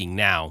taking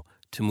now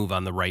to move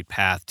on the right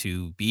path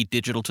to be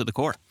digital to the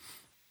core?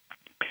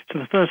 So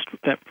the first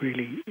step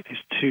really is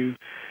to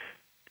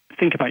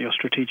think about your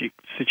strategic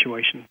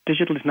situation.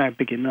 Digital is now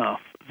big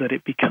enough that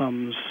it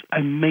becomes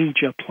a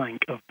major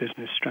plank of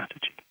business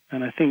strategy.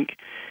 And I think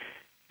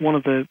one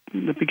of the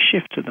big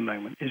shifts at the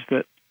moment is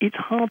that it's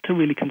hard to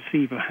really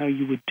conceive of how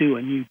you would do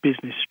a new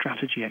business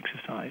strategy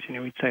exercise.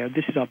 We'd say,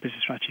 this is our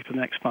business strategy for the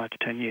next 5 to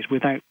 10 years,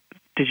 without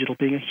digital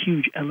being a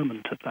huge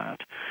element of that.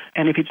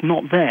 And if it's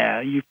not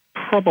there, you've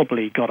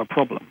probably got a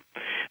problem.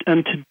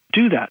 And to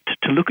do that,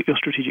 to look at your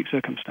strategic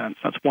circumstance,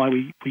 that's why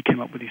we came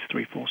up with these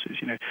three forces.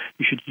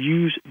 You should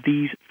use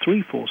these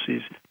three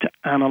forces to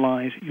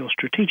analyze your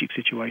strategic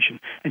situation,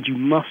 and you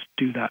must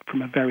do that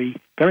from a very,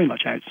 very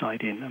much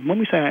outside in. And when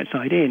we say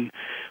outside in,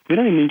 we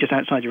don't even mean just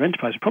outside your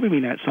enterprise, we probably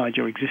mean outside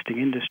your existing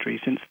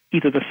industry, since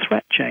either the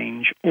threat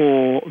change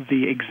or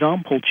the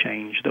example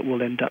change that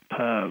will end up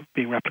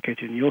being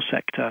replicated in your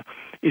sector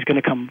is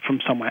going to come from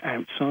somewhere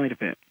outside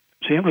of it.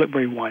 So you have to look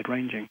very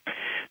wide-ranging.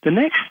 The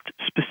next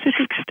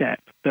specific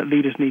step that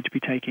leaders need to be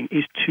taking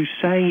is to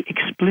say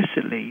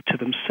explicitly to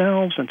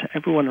themselves and to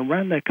everyone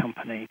around their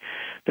company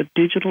that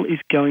digital is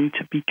going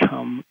to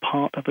become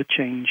part of a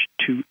change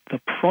to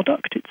the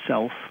product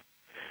itself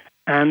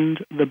and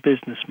the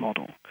business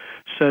model.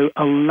 So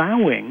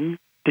allowing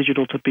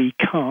digital to be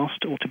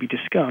cast or to be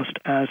discussed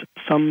as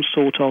some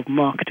sort of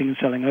marketing and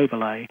selling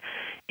overlay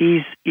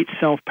is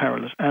itself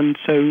perilous. And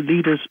so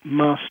leaders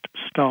must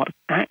start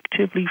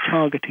actively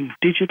targeting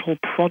digital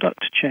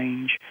product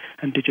change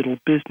and digital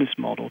business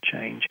model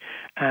change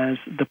as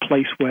the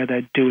place where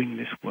they're doing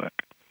this work.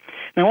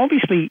 Now,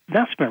 obviously,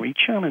 that's very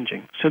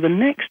challenging. So the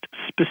next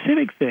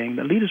specific thing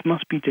that leaders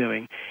must be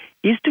doing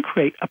is to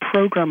create a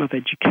program of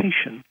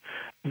education.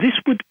 This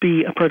would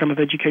be a program of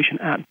education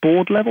at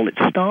board level. It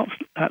starts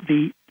at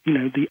the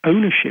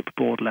ownership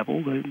board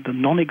level, the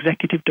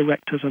non-executive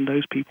directors and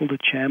those people, the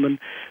chairman.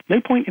 No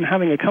point in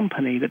having a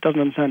company that doesn't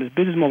understand its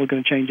business model is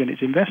going to change and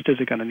its investors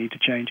are going to need to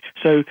change.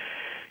 So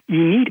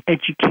you need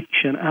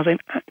education as an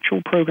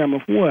actual program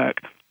of work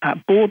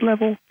at board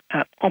level,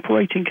 at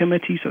operating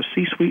committee, so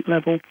C-suite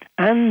level,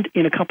 and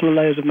in a couple of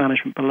layers of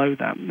management below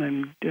that.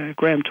 And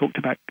Graham talked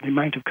about the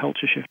amount of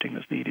culture shifting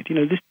that's needed.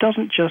 This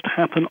doesn't just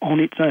happen on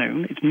its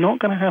own. It's not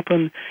going to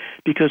happen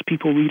because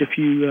people read a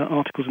few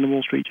articles in the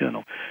Wall Street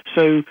Journal.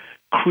 So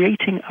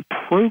creating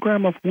a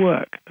program of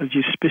work that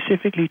is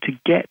specifically to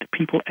get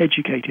people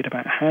educated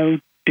about how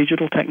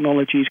digital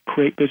technologies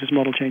create business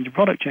model change and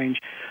product change,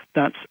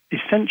 that's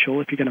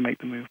essential if you're going to make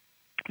the move.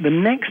 The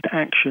next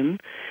action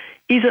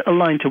is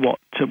aligned to what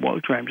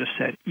Graham just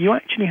said. You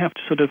actually have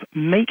to sort of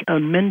make a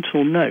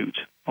mental note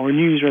or a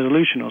New Year's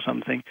resolution or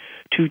something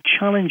to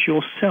challenge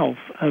yourself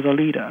as a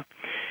leader.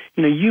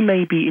 You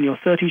may be in your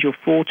 30s, your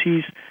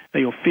 40s, or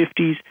your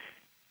 50s.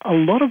 A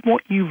lot of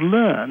what you've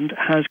learned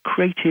has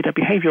created a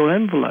behavioral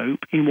envelope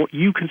in what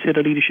you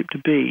consider leadership to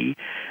be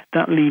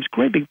that leaves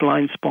great big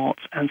blind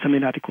spots and some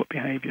inadequate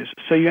behaviors.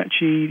 So you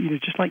actually,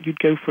 just like you'd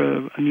go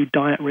for a new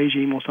diet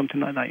regime or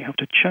something like that, you have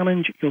to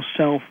challenge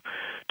yourself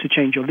to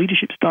change your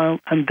leadership style,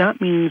 and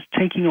that means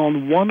taking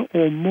on one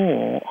or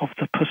more of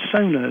the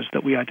personas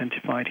that we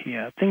identified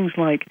here. Things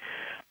like,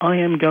 I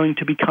am going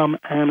to become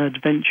an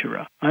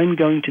adventurer. I'm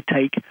going to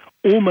take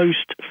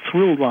almost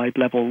thrill ride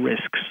level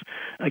risks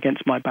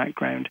against my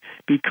background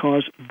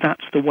because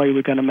that's the way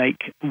we're going to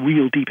make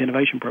real deep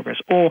innovation progress.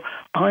 Or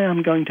I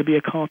am going to be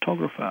a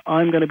cartographer.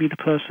 I'm going to be the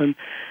person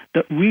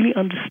that really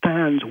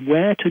understands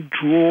where to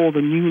draw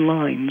the new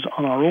lines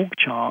on our org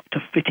chart to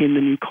fit in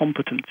the new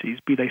competencies,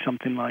 be they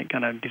something like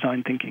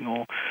design thinking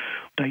or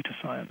data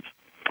science.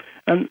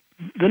 And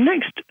the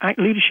next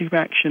leadership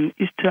action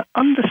is to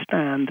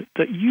understand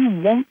that you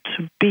want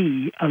to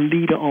be a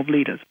leader of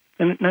leaders.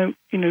 And now,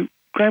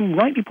 Graham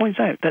rightly points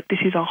out that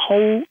this is a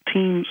whole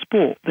team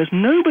sport. There's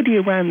nobody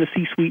around the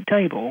C-suite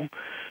table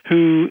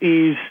who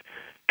is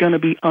going to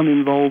be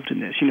uninvolved in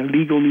this.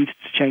 Legal needs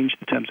to change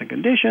the terms and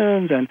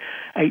conditions, and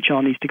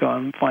HR needs to go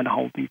and find a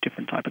whole new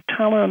different type of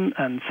talent,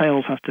 and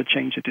sales has to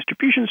change the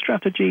distribution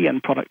strategy,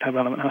 and product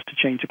development has to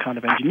change the kind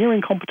of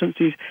engineering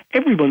competencies.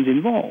 Everyone's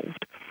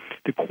involved.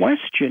 The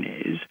question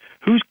is,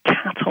 who's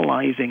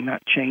catalyzing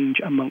that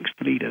change amongst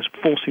the leaders,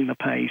 forcing the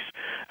pace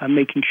and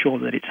making sure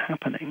that it's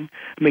happening,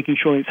 making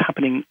sure it's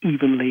happening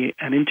evenly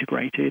and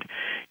integrated.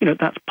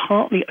 That's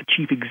partly a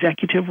chief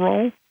executive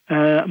role,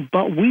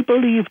 but we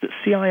believe that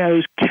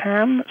CIOs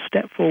can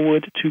step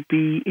forward to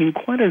be in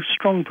quite a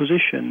strong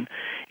position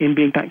in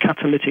being that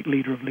catalytic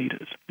leader of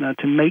leaders,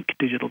 to make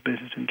digital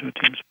business into a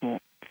team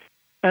sport.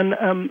 And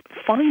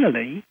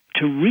finally,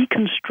 to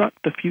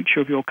reconstruct the future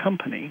of your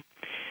company,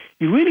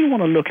 you really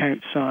want to look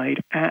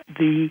outside at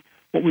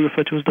what we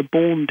refer to as the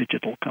born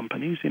digital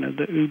companies,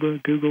 the Uber,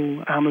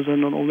 Google,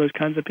 Amazon, and all those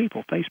kinds of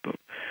people, Facebook.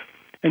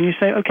 And you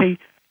say, okay,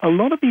 a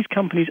lot of these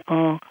companies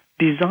are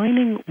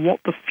designing what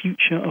the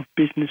future of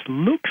business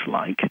looks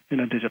like in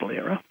a digital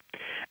era,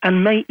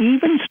 and may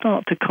even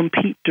start to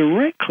compete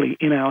directly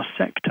in our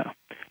sector.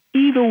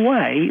 Either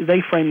way,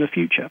 they frame the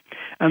future.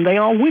 And they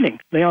are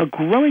winning. They are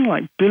growing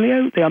like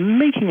Billio. They are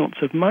making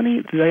lots of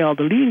money. They are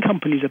the leading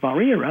companies of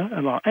our era,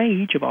 of our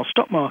age, of our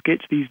stock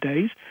markets these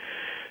days.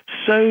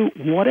 So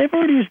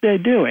whatever it is they're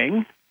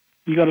doing,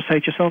 you got to say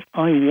to yourself,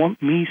 I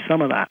want me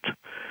some of that.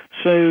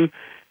 So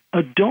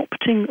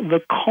adopting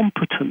the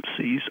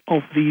competencies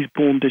of these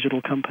born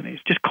digital companies,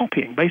 just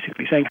copying,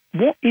 basically saying,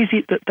 what is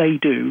it that they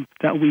do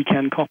that we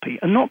can copy?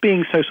 And not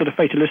being so sort of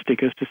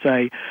fatalistic as to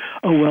say,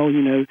 oh, well,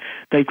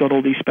 they've got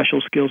all these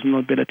special skills and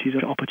abilities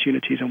and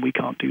opportunities and we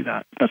can't do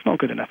that. That's not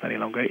good enough any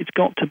longer. It's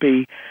got to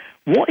be,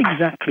 what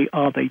exactly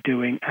are they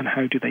doing and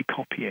how do they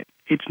copy it?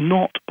 It's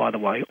not, by the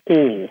way,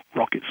 all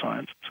rocket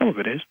science. Some of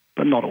it is,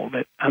 but not all of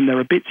it. And there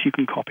are bits you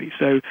can copy.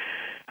 So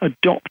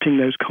adopting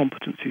those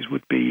competencies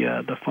would be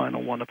the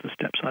final one of the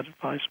steps I'd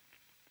advise.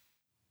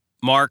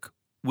 Mark,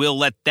 we'll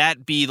let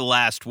that be the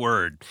last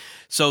word.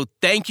 So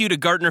thank you to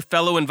Gartner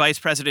Fellow and Vice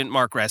President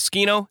Mark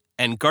Raskino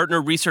and Gartner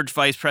Research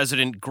Vice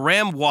President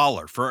Graham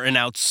Waller for an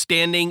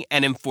outstanding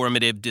and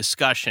informative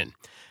discussion.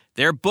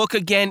 Their book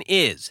again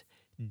is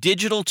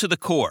Digital to the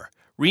Core,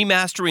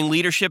 Remastering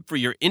Leadership for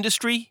Your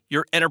Industry,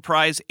 Your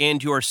Enterprise,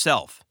 and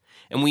Yourself.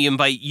 And we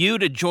invite you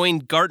to join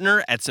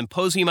Gartner at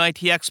Symposium IT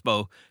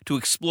Expo to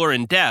explore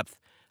in depth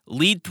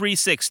Lead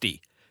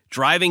 360,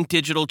 Driving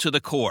Digital to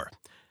the Core.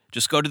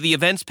 Just go to the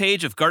events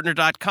page of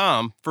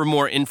Gartner.com for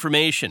more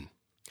information.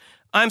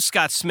 I'm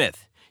Scott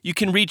Smith. You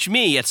can reach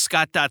me at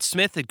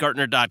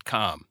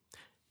scott.smith@Gartner.com.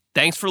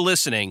 Thanks for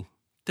listening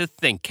to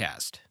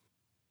ThinkCast.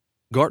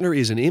 Gartner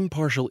is an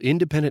impartial,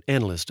 independent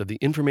analyst of the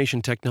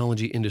information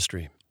technology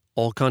industry.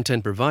 All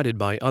content provided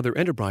by other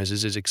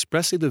enterprises is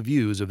expressly the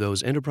views of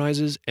those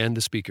enterprises and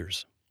the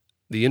speakers.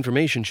 The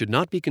information should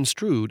not be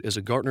construed as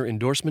a Gartner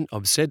endorsement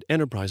of said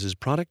enterprise's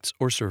products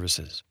or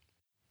services.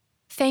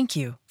 Thank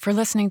you for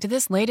listening to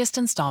this latest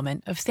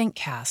installment of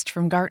ThinkCast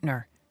from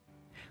Gartner.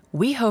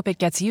 We hope it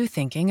gets you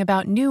thinking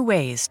about new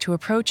ways to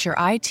approach your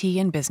IT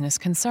and business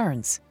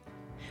concerns.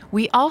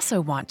 We also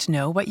want to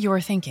know what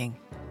you're thinking.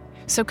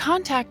 So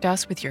contact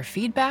us with your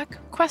feedback,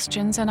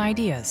 questions, and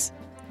ideas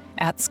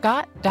at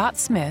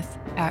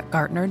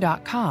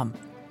scott.smith@gartner.com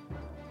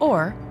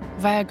or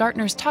via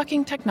Gartner's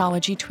Talking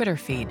Technology Twitter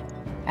feed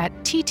at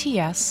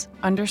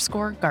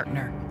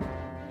TTS_Gartner.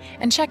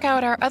 And check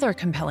out our other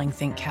compelling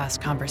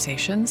ThinkCast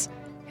conversations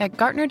at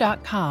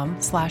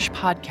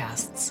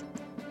gartner.com/podcasts.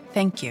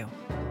 Thank you.